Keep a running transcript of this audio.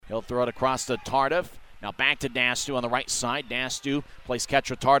He'll throw it across to Tardif. Now back to Dastu on the right side. Dastu plays catch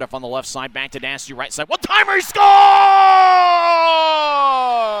with Tardif on the left side. Back to Dastu, right side. One-timer, he scores!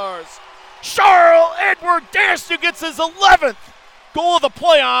 Charles Edward Dastu gets his 11th goal of the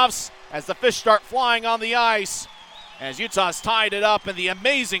playoffs as the Fish start flying on the ice. As Utah's tied it up, and the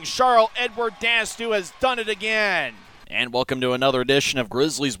amazing Charles Edward Dastu has done it again. And welcome to another edition of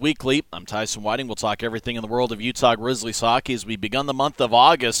Grizzlies Weekly. I'm Tyson Whiting. We'll talk everything in the world of Utah Grizzlies hockey as we begun the month of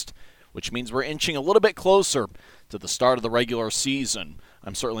August, which means we're inching a little bit closer to the start of the regular season.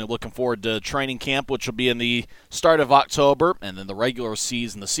 I'm certainly looking forward to training camp, which will be in the start of October, and then the regular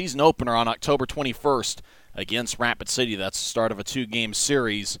season, the season opener on October 21st against Rapid City. That's the start of a 2-game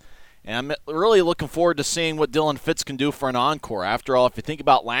series. And I'm really looking forward to seeing what Dylan Fitz can do for an encore. After all, if you think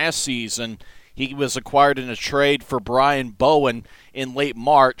about last season, he was acquired in a trade for Brian Bowen in late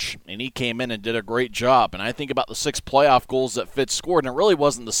March, and he came in and did a great job. And I think about the 6 playoff goals that Fitz scored, and it really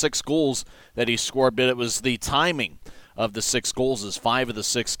wasn't the 6 goals that he scored, but it was the timing of the 6 goals, as 5 of the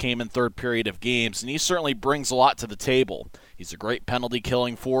 6 came in third period of games. And he certainly brings a lot to the table. He's a great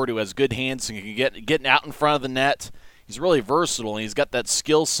penalty-killing forward who has good hands and can get out in front of the net. He's really versatile, and he's got that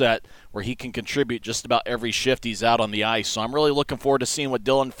skill set where he can contribute just about every shift he's out on the ice. So I'm really looking forward to seeing what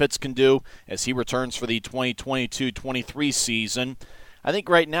Dylan Fitz can do as he returns for the 2022-23 season. I think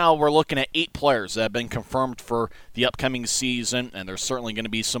right now we're looking at 8 players that have been confirmed for the upcoming season, and there's certainly going to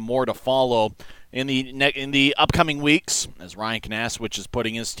be some more to follow in the upcoming weeks as Ryan Kanasowicz is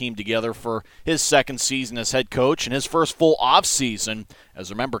putting his team together for his second season as head coach and his first full off-season. As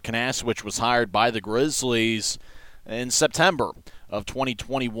remember, Kanasowicz was hired by the Grizzlies in September of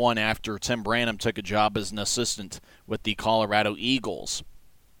 2021 after Tim Branham took a job as an assistant with the Colorado Eagles.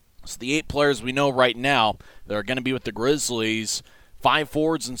 So the 8 players we know right now that are going to be with the Grizzlies, 5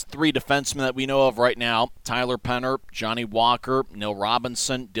 forwards and 3 defensemen that we know of right now: Tyler Penner, Johnny Walker, Neil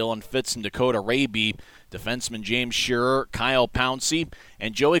Robinson, Dylan Fitz, and Dakota Raby. Defenseman James Shearer, Kyle Pouncey,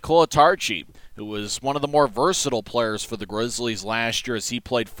 and Joey Colatarchi, who was one of the more versatile players for the Grizzlies last year as he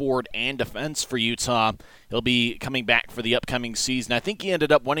played forward and defense for Utah. He'll be coming back for the upcoming season. I think he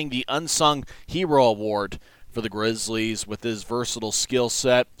ended up winning the Unsung Hero Award for the Grizzlies with his versatile skill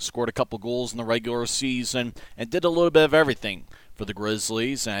set, scored a couple goals in the regular season, and did a little bit of everything for the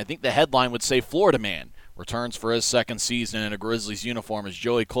Grizzlies. And I think the headline would say Florida Man returns for his second season in a Grizzlies uniform as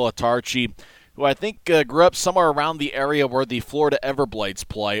Joey Colatarchi, who I think grew up somewhere around the area where the Florida Everblades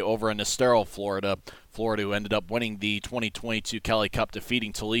play over in Estero, Florida. Florida, who ended up winning the 2022 Kelly Cup,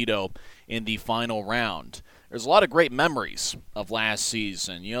 defeating Toledo in the final round. There's a lot of great memories of last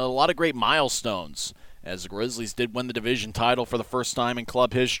season. A lot of great milestones, as the Grizzlies did win the division title for the first time in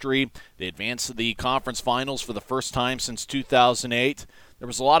club history. They advanced to the conference finals for the first time since 2008. There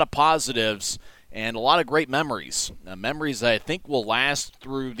was a lot of positives and a lot of great memories, memories that I think will last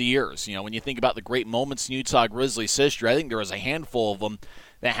through the years. When you think about the great moments in Utah Grizzlies history, I think there was a handful of them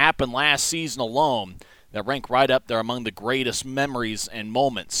that happened last season alone that rank right up there among the greatest memories and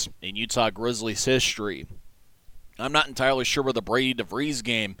moments in Utah Grizzlies history. I'm not entirely sure where the Brady DeVries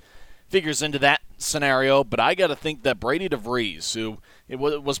game figures into that scenario, but I got to think that Brady DeVries, who it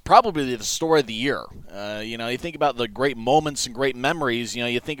was probably the story of the year. You think about the great moments and great memories.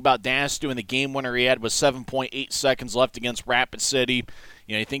 You think about Dastu and the game winner he had with 7.8 seconds left against Rapid City.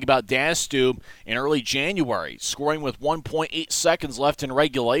 You think about Dastu in early January, scoring with 1.8 seconds left in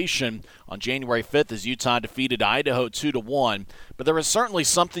regulation on January 5th as Utah defeated Idaho 2-1. But there was certainly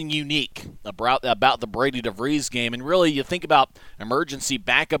something unique about the Brady DeVries game. And really, you think about emergency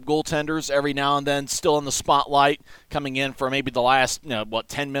backup goaltenders every now and then still in the spotlight, coming in for maybe the last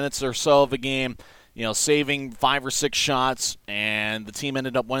 10 minutes or so of a game, saving 5 or 6 shots, and the team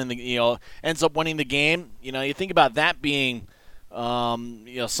ends up winning the game. You think about that being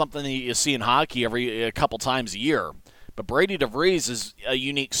something that you see in hockey a couple times a year. But Brady DeVries is a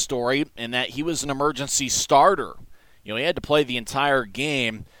unique story in that he was an emergency starter. He had to play the entire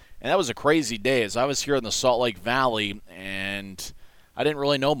game, and that was a crazy day as I was here in the Salt Lake Valley, and I didn't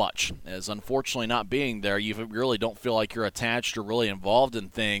really know much, as unfortunately not being there, you really don't feel like you're attached or really involved in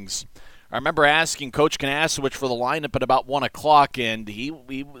things. I remember asking Coach Kanasowicz for the lineup at about 1 o'clock, and he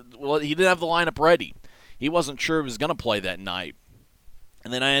didn't have the lineup ready. He wasn't sure he was going to play that night.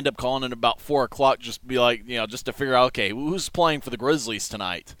 And then I ended up calling it about 4 o'clock just to be like, just to figure out, okay, who's playing for the Grizzlies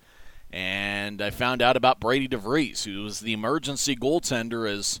tonight? And I found out about Brady DeVries, who was the emergency goaltender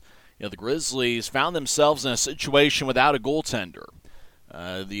as the Grizzlies found themselves in a situation without a goaltender.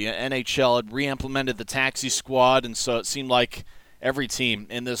 The NHL had re-implemented the taxi squad, and so it seemed like every team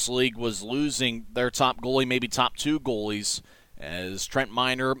in this league was losing their top goalie, maybe top 2 goalies, as Trent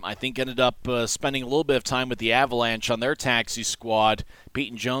Miner, I think, ended up spending a little bit of time with the Avalanche on their taxi squad.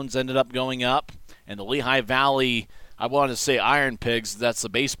 Peyton Jones ended up going up, and the Lehigh Valley, I wanted to say Iron Pigs, that's the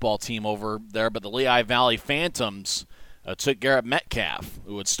baseball team over there, but the Lehigh Valley Phantoms took Garrett Metcalf,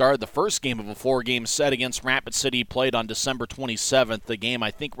 who had started the first game of a 4-game set against Rapid City, played on December 27th. The game, I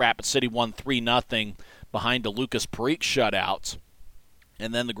think Rapid City won 3-0 behind a Lucas Perique shutout.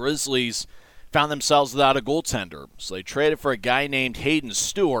 And then the Grizzlies found themselves without a goaltender. So they traded for a guy named Hayden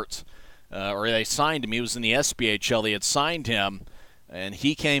Stewart, or they signed him. He was in the SPHL. They had signed him, and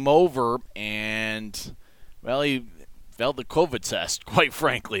he came over, and, well, he failed the COVID test, quite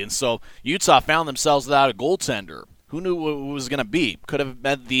frankly. And so Utah found themselves without a goaltender. Who knew who it was going to be? Could have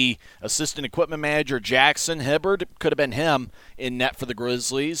been the assistant equipment manager, Jackson Hibbard. Could have been him in net for the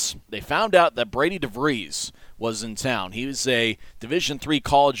Grizzlies. They found out that Brady DeVries was in town. He was a Division III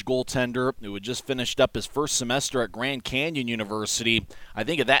college goaltender who had just finished up his first semester at Grand Canyon University. I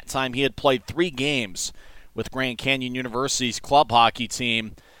think at that time he had played 3 games with Grand Canyon University's club hockey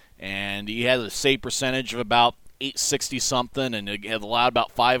team, and he had a save percentage of about .860-something, and it had allowed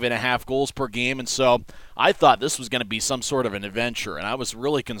about 5.5 goals per game. And so I thought this was going to be some sort of an adventure, and I was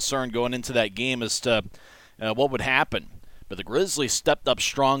really concerned going into that game as to what would happen. But the Grizzlies stepped up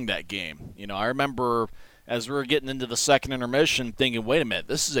strong that game. I remember as we were getting into the second intermission thinking, wait a minute,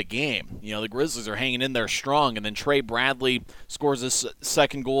 this is a game. The Grizzlies are hanging in there strong, and then Trey Bradley scores his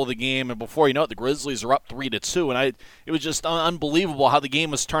second goal of the game, and before you know it, the Grizzlies are up 3-2. And it was just unbelievable how the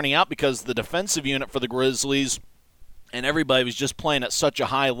game was turning out, because the defensive unit for the Grizzlies and everybody was just playing at such a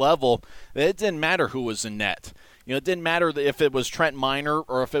high level that it didn't matter who was in net. It didn't matter if it was Trent Miner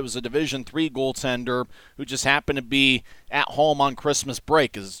or if it was a Division III goaltender who just happened to be at home on Christmas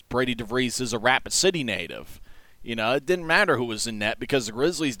break, as Brady DeVries is a Rapid City native. It didn't matter who was in net, because the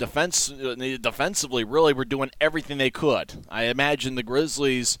Grizzlies defensively really were doing everything they could. I imagine the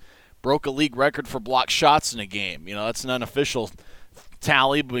Grizzlies broke a league record for blocked shots in a game. That's an unofficial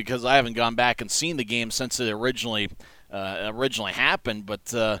tally, because I haven't gone back and seen the game since it originally happened, but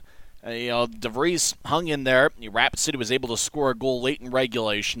DeVries hung in there. Rapid City was able to score a goal late in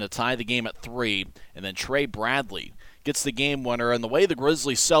regulation to tie the game at 3, and then Trey Bradley gets the game winner. And the way the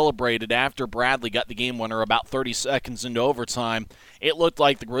Grizzlies celebrated after Bradley got the game winner about 30 seconds into overtime, it looked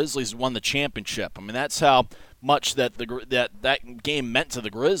like the Grizzlies won the championship. I mean, that's how much that game meant to the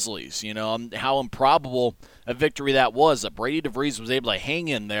Grizzlies, how improbable a victory that was, that Brady DeVries was able to hang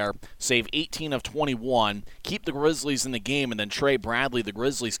in there, save 18 of 21, keep the Grizzlies in the game, and then Trey Bradley, the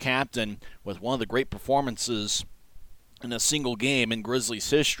Grizzlies captain, with one of the great performances in a single game in Grizzlies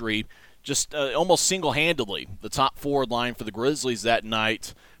history, just almost single-handedly the top forward line for the Grizzlies that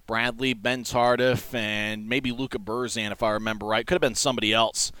night. Bradley, Ben Tardif, and maybe Luka Burzan, if I remember right. Could have been somebody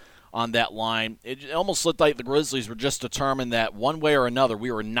else on that line. It almost looked like the Grizzlies were just determined that one way or another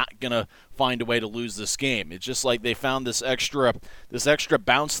we were not going to find a way to lose this game. It's just like they found this extra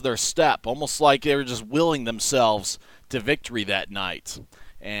bounce to their step, almost like they were just willing themselves to victory that night.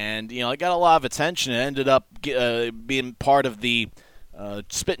 And, it got a lot of attention. It ended up being part of the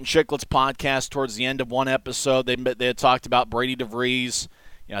Spittin' Chicklets podcast towards the end of one episode. They had talked about Brady DeVries.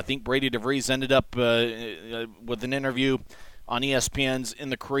 I think Brady DeVries ended up with an interview on ESPN's In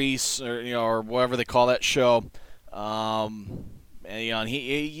the Crease, or whatever they call that show. And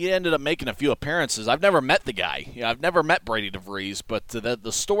he ended up making a few appearances. I've never met the guy. I've never met Brady DeVries, but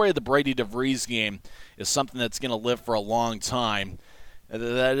the story of the Brady DeVries game is something that's going to live for a long time.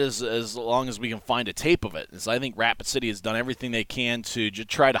 That is as long as we can find a tape of it. As I think Rapid City has done everything they can to just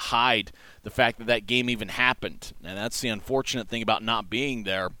try to hide the fact that that game even happened. And that's the unfortunate thing about not being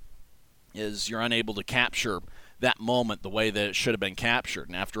there, is you're unable to capture that moment the way that it should have been captured.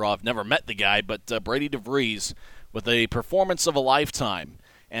 And after all, I've never met the guy, but Brady DeVries with a performance of a lifetime.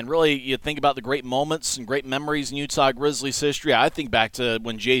 And really, you think about the great moments and great memories in Utah Grizzlies history. I think back to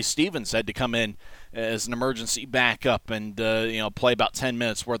when Jay Stevens had to come in as an emergency backup and play about 10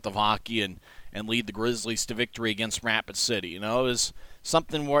 minutes worth of hockey and lead the Grizzlies to victory against Rapid City. It was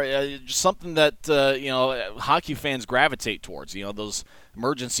something that hockey fans gravitate towards. Those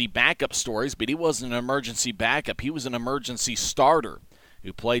emergency backup stories. But he wasn't an emergency backup. He was an emergency starter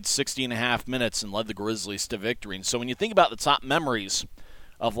who played 60.5 minutes and led the Grizzlies to victory. And so when you think about the top memories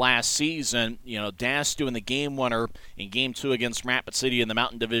of last season, Das doing the game winner in Game 2 against Rapid City in the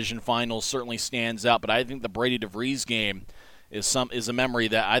Mountain Division Finals certainly stands out. But I think the Brady DeVries game is a memory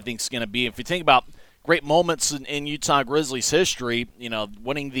that I think is going to be, if you think about great moments in Utah Grizzlies history,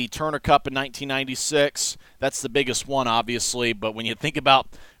 winning the Turner Cup in 1996, that's the biggest one, obviously. But when you think about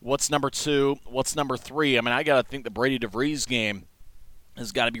what's number 2, what's number 3, I got to think the Brady DeVries game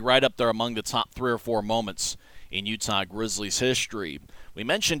has got to be right up there among the top 3 or 4 moments in Utah Grizzlies history. We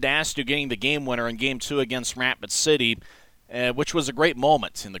mentioned Dastu getting the game winner in Game 2 against Rapid City, which was a great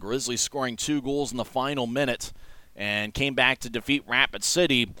moment, and the Grizzlies scoring 2 goals in the final minute and came back to defeat Rapid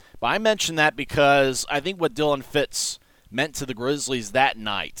City. But I mentioned that because I think what Dylan Fitz meant to the Grizzlies that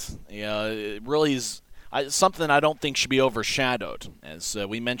night, it really is something I don't think should be overshadowed. As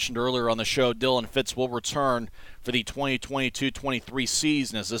we mentioned earlier on the show, Dylan Fitz will return for the 2022-23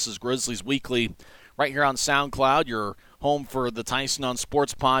 season, as this is Grizzlies Weekly right here on SoundCloud, your home for the Tyson on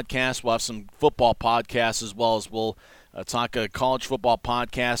Sports podcast. We'll have some football podcasts as well, as we'll talk a college football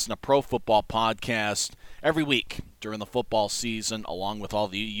podcast and a pro football podcast every week during the football season, along with all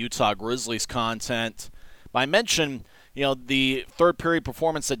the Utah Grizzlies content. But I mentioned, the third period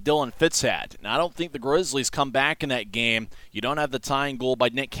performance that Dylan Fitz had. Now, I don't think the Grizzlies come back in that game. You don't have the tying goal by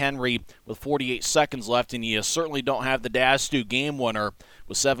Nick Henry with 48 seconds left, and you certainly don't have the Dastu game winner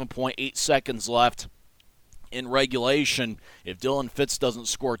with 7.8 seconds left in regulation if Dylan Fitz doesn't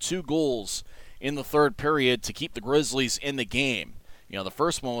score 2 goals in the third period to keep the Grizzlies in the game. The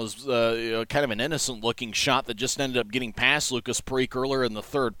first one was kind of an innocent-looking shot that just ended up getting past Lucas Parikh earlier in the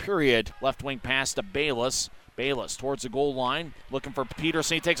third period. Left wing pass to Bayless. Bayless towards the goal line, looking for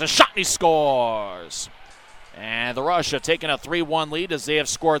Peterson. He takes a shot and he scores. And the Rush have taken a 3-1 lead as they have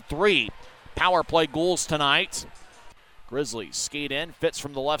scored 3 power play goals tonight. Grizzlies skate in. Fitz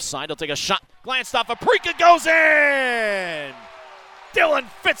from the left side. He'll take a shot. Glanced off of Parikh. It goes in! Dylan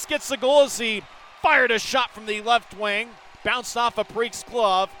Fitz gets the goal as he fired a shot from the left wing. Bounced off of Parikh's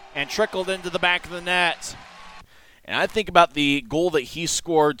glove and trickled into the back of the net. And I think about the goal that he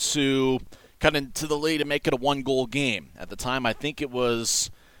scored to cut into the lead and make it a 1-goal game. At the time, I think it was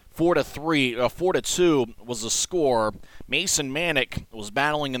 4-2 was the score. Mason Manick was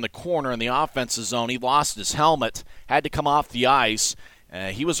battling in the corner in the offensive zone. He lost his helmet, had to come off the ice.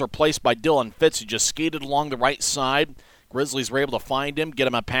 He was replaced by Dylan Fitz, who just skated along the right side. Grizzlies were able to find him, get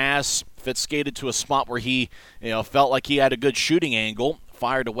him a pass. Fitz skated to a spot where he felt like he had a good shooting angle,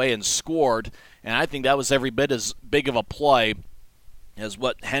 fired away and scored. And I think that was every bit as big of a play as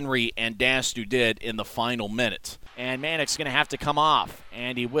what Henry and Dastu did in the final minute. And Manick's going to have to come off,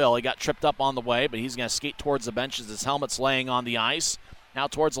 and he will. He got tripped up on the way, but he's going to skate towards the benches. His helmet's laying on the ice. Now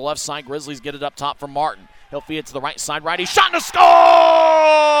towards the left side, Grizzlies get it up top from Martin. He'll feed it to the right side, righty shot and a score!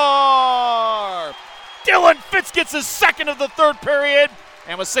 Dylan Fitz gets his second of the third period,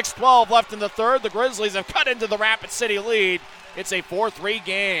 and with 6:12 left in the third, the Grizzlies have cut into the Rapid City lead. It's a 4-3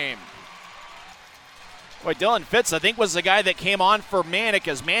 game. Boy, Dylan Fitz, I think, was the guy that came on for Manick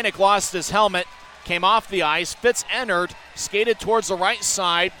as Manick lost his helmet, came off the ice. Fitz entered, skated towards the right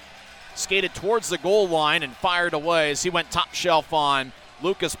side, skated towards the goal line, and fired away as he went top shelf on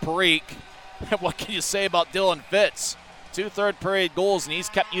Lucas Parikh. What can you say about Dylan Fitz? 2 third-period goals, and he's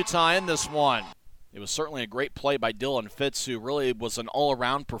kept Utah in this one. It was certainly a great play by Dylan Fitz, who really was an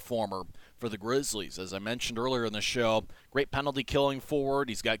all-around performer for the Grizzlies. As I mentioned earlier in the show, great penalty-killing forward.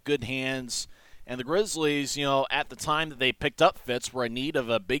 He's got good hands. And the Grizzlies, at the time that they picked up Fitz, were in need of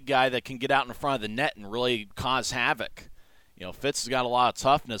a big guy that can get out in front of the net and really cause havoc. Fitz has got a lot of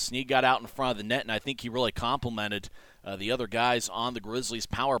toughness, and he got out in front of the net, and I think he really complimented the other guys on the Grizzlies'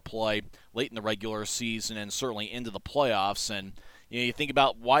 power play late in the regular season and certainly into the playoffs. And you think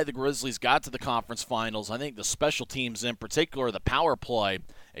about why the Grizzlies got to the conference finals. I think the special teams, in particular, the power play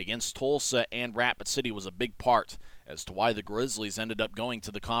against Tulsa and Rapid City, was a big part as to why the Grizzlies ended up going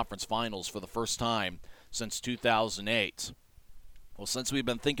to the conference finals for the first time since 2008. Well, since we've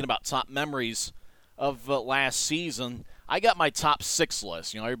been thinking about top memories of last season, I got my top 6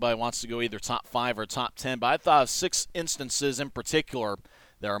 list. Everybody wants to go either top 5 or top 10, but I thought of 6 instances in particular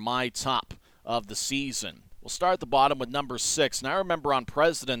that are my top of the season. We'll start at the bottom with number 6. And I remember on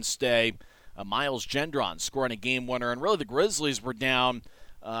President's Day, Miles Gendron scoring a game winner, and really the Grizzlies were down,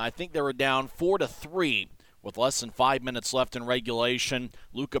 I think they were down 4-3 with less than 5 minutes left in regulation.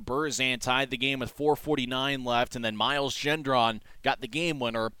 Luka Burzan tied the game with 4:49 left, and then Miles Gendron got the game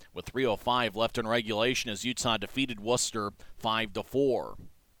winner with 3:05 left in regulation as Utah defeated Worcester 5-4.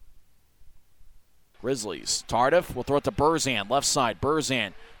 Grizzlies. Tardif will throw it to Burzan, left side.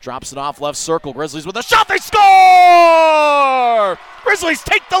 Burzan drops it off left circle. Grizzlies with a shot. They score! Grizzlies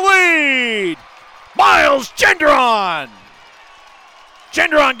take the lead! Miles Gendron!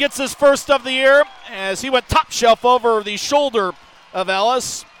 Gendron gets his first of the year as he went top shelf over the shoulder of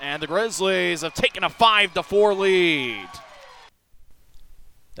Ellis, and the Grizzlies have taken a 5-4 lead.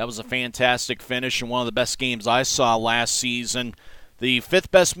 That was a fantastic finish and one of the best games I saw last season. The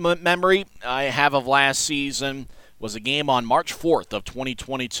 5th best memory I have of last season was a game on March 4th of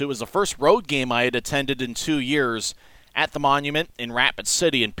 2022. It was the first road game I had attended in 2 years at the Monument in Rapid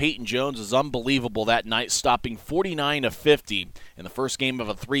City, and Peyton Jones was unbelievable that night, stopping 49 of 50 in the first game of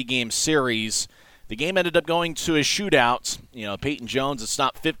a 3-game series. The game ended up going to a shootout. Peyton Jones had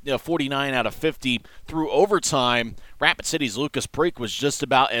stopped 49 out of 50 through overtime. Rapid City's Lucas Preek was just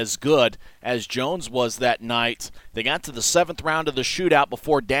about as good as Jones was that night. They got to the 7th round of the shootout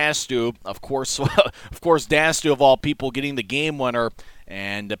before Dastu, of course, Dastu of all people, getting the game winner,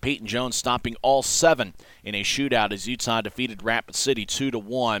 and Peyton Jones stopping all 7 in a shootout as Utah defeated Rapid City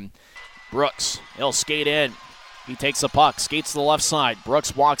 2-1. Brooks, he'll skate in. He takes the puck, skates to the left side.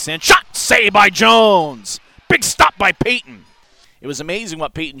 Brooks walks in. Shot! Saved by Jones! Big stop by Peyton. It was amazing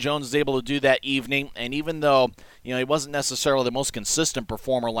what Peyton Jones was able to do that evening, and even though he wasn't necessarily the most consistent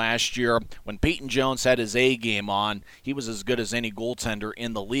performer last year, when Peyton Jones had his A game on, he was as good as any goaltender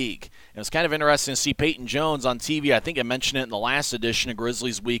in the league. And it's kind of interesting to see Peyton Jones on TV. I think I mentioned it in the last edition of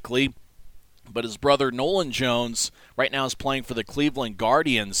Grizzlies Weekly. But his brother Nolan Jones right now is playing for the Cleveland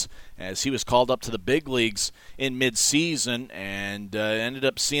Guardians as he was called up to the big leagues in midseason, and ended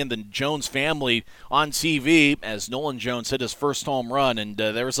up seeing the Jones family on TV as Nolan Jones hit his first home run. And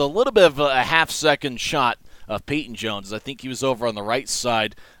there was a little bit of a half-second shot of Peyton Jones. I think he was over on the right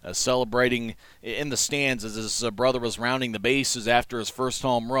side celebrating in the stands as his brother was rounding the bases after his first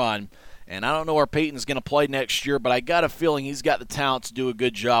home run. And I don't know where Peyton's going to play next year, but I got a feeling he's got the talent to do a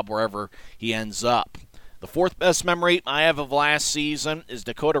good job wherever he ends up. The 4th best memory I have of last season is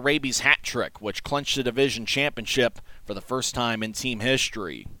Dakota Raby's hat trick, which clinched the division championship for the first time in team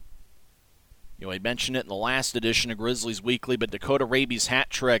history. I mentioned it in the last edition of Grizzlies Weekly, but Dakota Raby's hat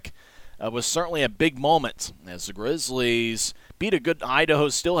trick was certainly a big moment as the Grizzlies beat a good Idaho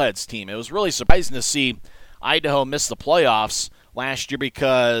Steelheads team. It was really surprising to see Idaho miss the playoffs last year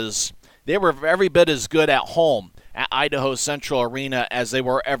because they were every bit as good at home at Idaho Central Arena as they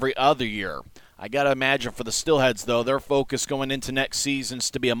were every other year. I got to imagine for the Steelheads, though, their focus going into next season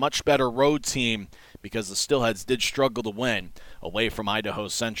is to be a much better road team because the Steelheads did struggle to win away from Idaho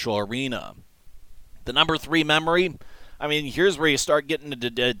Central Arena. The number 3 memory, here's where you start getting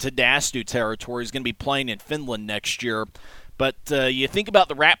into Dastu territory. He's going to be playing in Finland next year. But you think about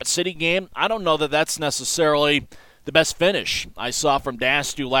the Rapid City game, I don't know that that's necessarily the best finish I saw from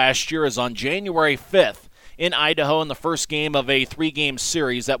Dastu last year is on January 5th in Idaho in the first game of a 3-game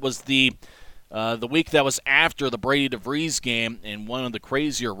series. That was the week that was after the Brady DeVries game and one of the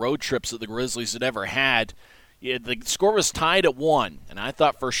crazier road trips that the Grizzlies had ever had. The score was tied at 1, and I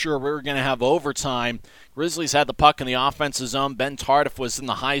thought for sure we were going to have overtime. Grizzlies had the puck in the offensive zone. Ben Tardif was in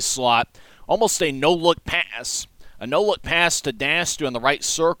the high slot. Almost a no-look pass. A no-look pass to Dastu in the right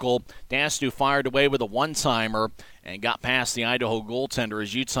circle. Dastu fired away with a one-timer and got past the Idaho goaltender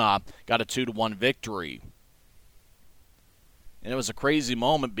as Utah got a 2-1 victory. And it was a crazy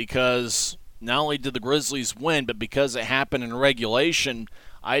moment because not only did the Grizzlies win, but because it happened in regulation,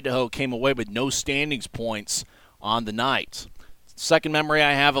 Idaho came away with no standings points on the night. Second memory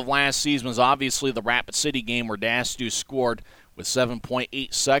I have of last season was obviously the Rapid City game where Dastu scored with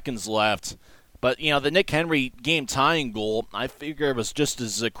 7.8 seconds left. But, the Nick Henry game-tying goal, I figure it was just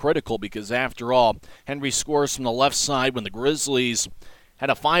as critical because, after all, Henry scores from the left side when the Grizzlies had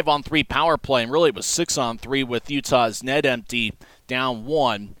a 5-on-3 power play, and really it was 6-on-3 with Utah's net empty, down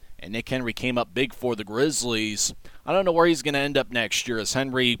 1, and Nick Henry came up big for the Grizzlies. I don't know where he's going to end up next year as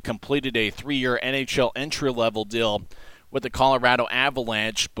Henry completed a 3-year NHL entry-level deal with the Colorado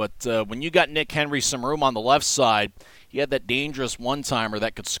Avalanche, but when you got Nick Henry some room on the left side, he had that dangerous one-timer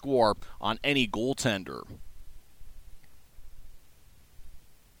that could score on any goaltender.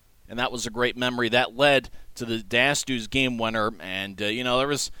 And that was a great memory. That led to the Dastu's game winner. And, there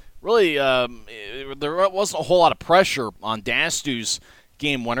was really there wasn't a whole lot of pressure on Dastu's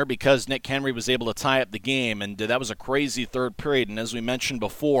game winner because Nick Henry was able to tie up the game. And that was a crazy third period. And as we mentioned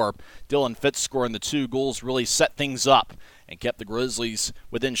before, Dylan Fitz scoring the 2 goals really set things up and kept the Grizzlies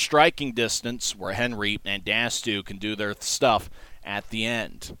within striking distance where Henry and Dastu can do their stuff at the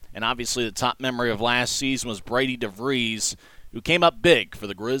end. And obviously the top memory of last season was Brady DeVries, who came up big for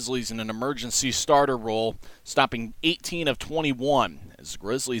the Grizzlies in an emergency starter role, stopping 18 of 21 as the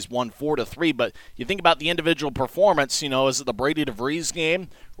Grizzlies won 4-3. But you think about the individual performance, is it the Brady DeVries game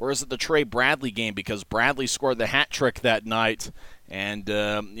or is it the Trey Bradley game? Because Bradley scored the hat trick that night. And,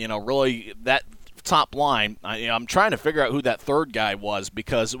 really that top line, I'm trying to figure out who that third guy was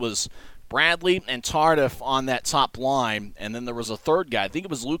because it was Bradley and Tardif on that top line. And then there was a third guy. I think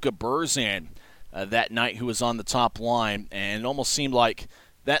it was Luka Burzan that night who was on the top line. And it almost seemed like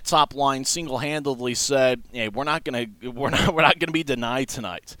that top line single-handedly said, "Hey, we're not gonna be denied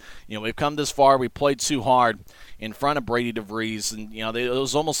tonight. We've come this far. We played too hard in front of Brady DeVries, and it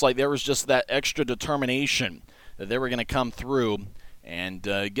was almost like there was just that extra determination that they were going to come through and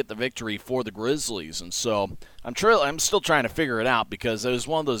get the victory for the Grizzlies. And so I'm still trying to figure it out, because it was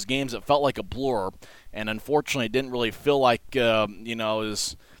one of those games that felt like a blur, and unfortunately it didn't really feel like, there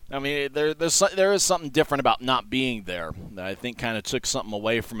is something different about not being there that I think kind of took something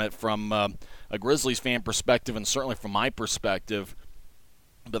away from it from a Grizzlies fan perspective, and certainly from my perspective.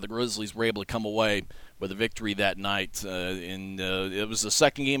 But the Grizzlies were able to come away with a victory that night. It was the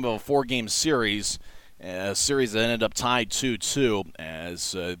second game of a 4-game series, a series that ended up tied 2-2,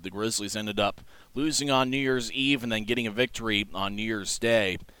 as the Grizzlies ended up losing on New Year's Eve and then getting a victory on New Year's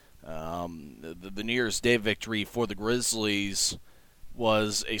Day. The New Year's Day victory for the Grizzlies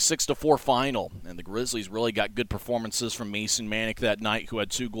was a 6-4 final, and the Grizzlies really got good performances from Mason Manick that night, who had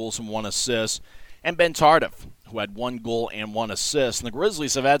 2 goals and 1 assist, and Ben Tardif, who had 1 goal and 1 assist. And the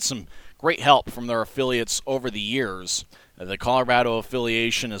Grizzlies have had some great help from their affiliates over the years. The Colorado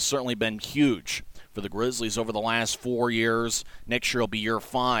affiliation has certainly been huge for the Grizzlies over the last 4 years. Next year will be year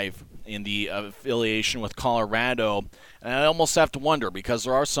 5 in the affiliation with Colorado. And I almost have to wonder, because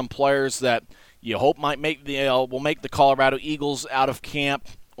there are some players that you hope might make will make the Colorado Eagles out of camp,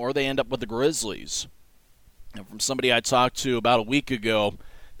 or they end up with the Grizzlies. And from somebody I talked to about a week ago,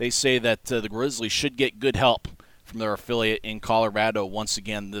 they say that the Grizzlies should get good help from their affiliate in Colorado once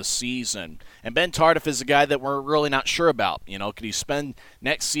again this season. And Ben Tardif is a guy that we're really not sure about. Could he spend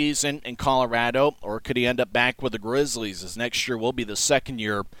next season in Colorado, or could he end up back with the Grizzlies, as next year will be the second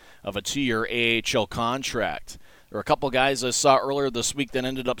year of a 2-year AHL contract. There were a couple guys I saw earlier this week that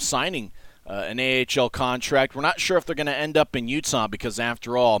ended up signing an AHL contract. We're not sure if they're going to end up in Utah, because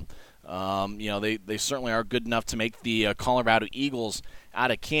after all, they certainly are good enough to make the Colorado Eagles out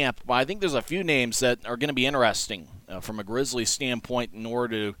of camp. But I think there's a few names that are going to be interesting from a Grizzlies standpoint in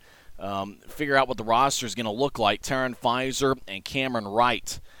order to figure out what the roster is going to look like. Taryn Fizer and Cameron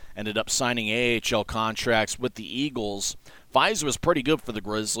Wright ended up signing AHL contracts with the Eagles. Fizer was pretty good for the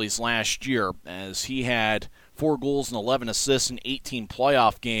Grizzlies last year, as he had 4 goals and 11 assists in 18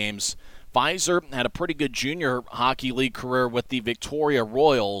 playoff games. Fizer had a pretty good junior hockey league career with the Victoria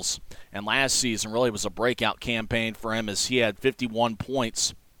Royals, and last season really was a breakout campaign for him, as he had 51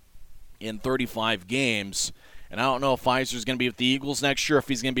 points in 35 games. And I don't know if Fizer's going to be with the Eagles next year, if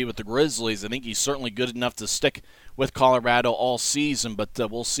he's going to be with the Grizzlies. I think he's certainly good enough to stick with Colorado all season, but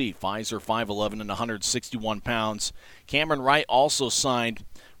we'll see. Fizer, 5'11" and 161 pounds. Cameron Wright also signed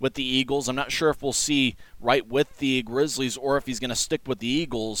with the Eagles. I'm not sure if we'll see Wright with the Grizzlies or if he's going to stick with the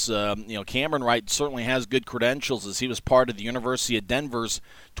Eagles. Cameron Wright certainly has good credentials, as he was part of the University of Denver's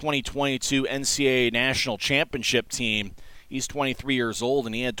 2022 NCAA National Championship team. He's 23 years old,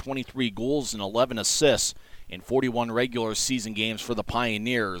 and he had 23 goals and 11 assists in 41 regular season games for the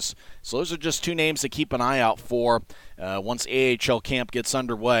Pioneers. So those are just 2 names to keep an eye out for once AHL camp gets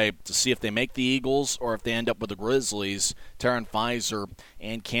underway, to see if they make the Eagles or if they end up with the Grizzlies. Taryn Fizer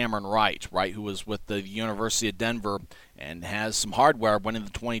and Cameron Wright, who was with the University of Denver and has some hardware winning the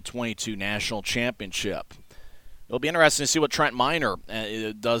 2022 National Championship. It'll be interesting to see what Trent Miner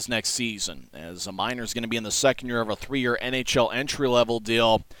does next season, as Miner's going to be in the second year of a 3-year NHL entry-level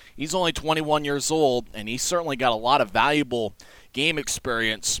deal. He's only 21 years old, and he certainly got a lot of valuable game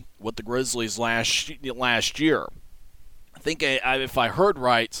experience with the Grizzlies last year. I think if I heard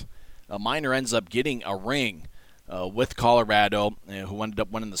right, Miner ends up getting a ring with Colorado, who ended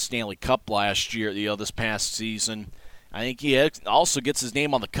up winning the Stanley Cup last year, this past season. I think he also gets his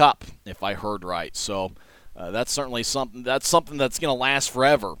name on the cup, if I heard right. So that's certainly something that's going to last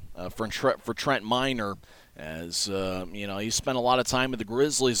forever for Trent Miner, as he spent a lot of time with the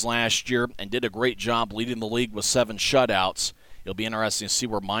Grizzlies last year and did a great job leading the league with 7 shutouts. It'll be interesting to see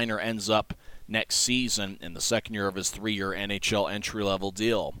where Miner ends up next season in the second year of his 3-year NHL entry-level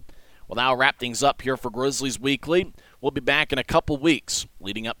deal. Well, that'll wrap things up here for Grizzlies Weekly. We'll be back in a couple weeks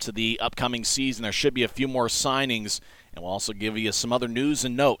leading up to the upcoming season. There should be a few more signings, and we'll also give you some other news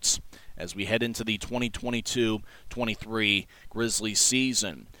and notes as we head into the 2022-23 Grizzlies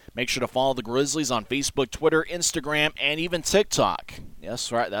season. Make sure to follow the Grizzlies on Facebook, Twitter, Instagram, and even TikTok.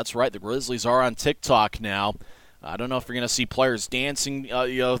 Yes, right. That's right. The Grizzlies are on TikTok now. I don't know if you're going to see players dancing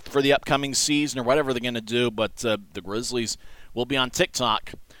for the upcoming season or whatever they're going to do, but the Grizzlies will be on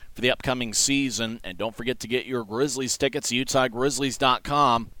TikTok for the upcoming season. And don't forget to get your Grizzlies tickets at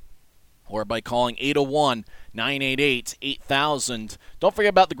UtahGrizzlies.com or by calling 801-988-8000. Don't forget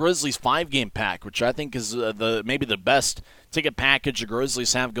about the Grizzlies 5-game pack, which I think is maybe the best ticket package the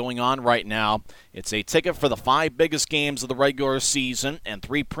Grizzlies have going on right now. It's a ticket for the 5 biggest games of the regular season and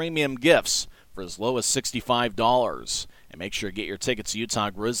 3 premium gifts for as low as $65. And make sure to get your tickets at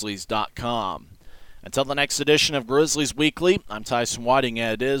UtahGrizzlies.com. Until the next edition of Grizzlies Weekly, I'm Tyson Whiting,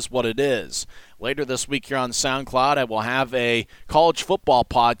 and it is what it is. Later this week here on SoundCloud, I will have a college football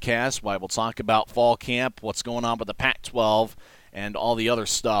podcast where I will talk about fall camp, what's going on with the Pac-12, and all the other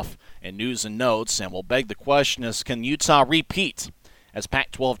stuff and news and notes. And we'll beg the question is, can Utah repeat as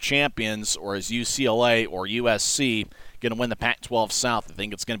Pac-12 champions, or is UCLA or USC going to win the Pac-12 South? I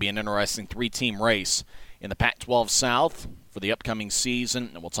think it's going to be an interesting three-team race in the Pac-12 South for the upcoming season,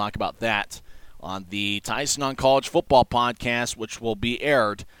 and we'll talk about that on the Tyson on College Football podcast, which will be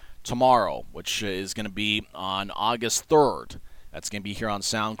aired tomorrow, which is going to be on August 3rd. That's going to be here on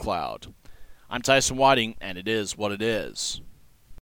SoundCloud. I'm Tyson Whiting, and it is what it is.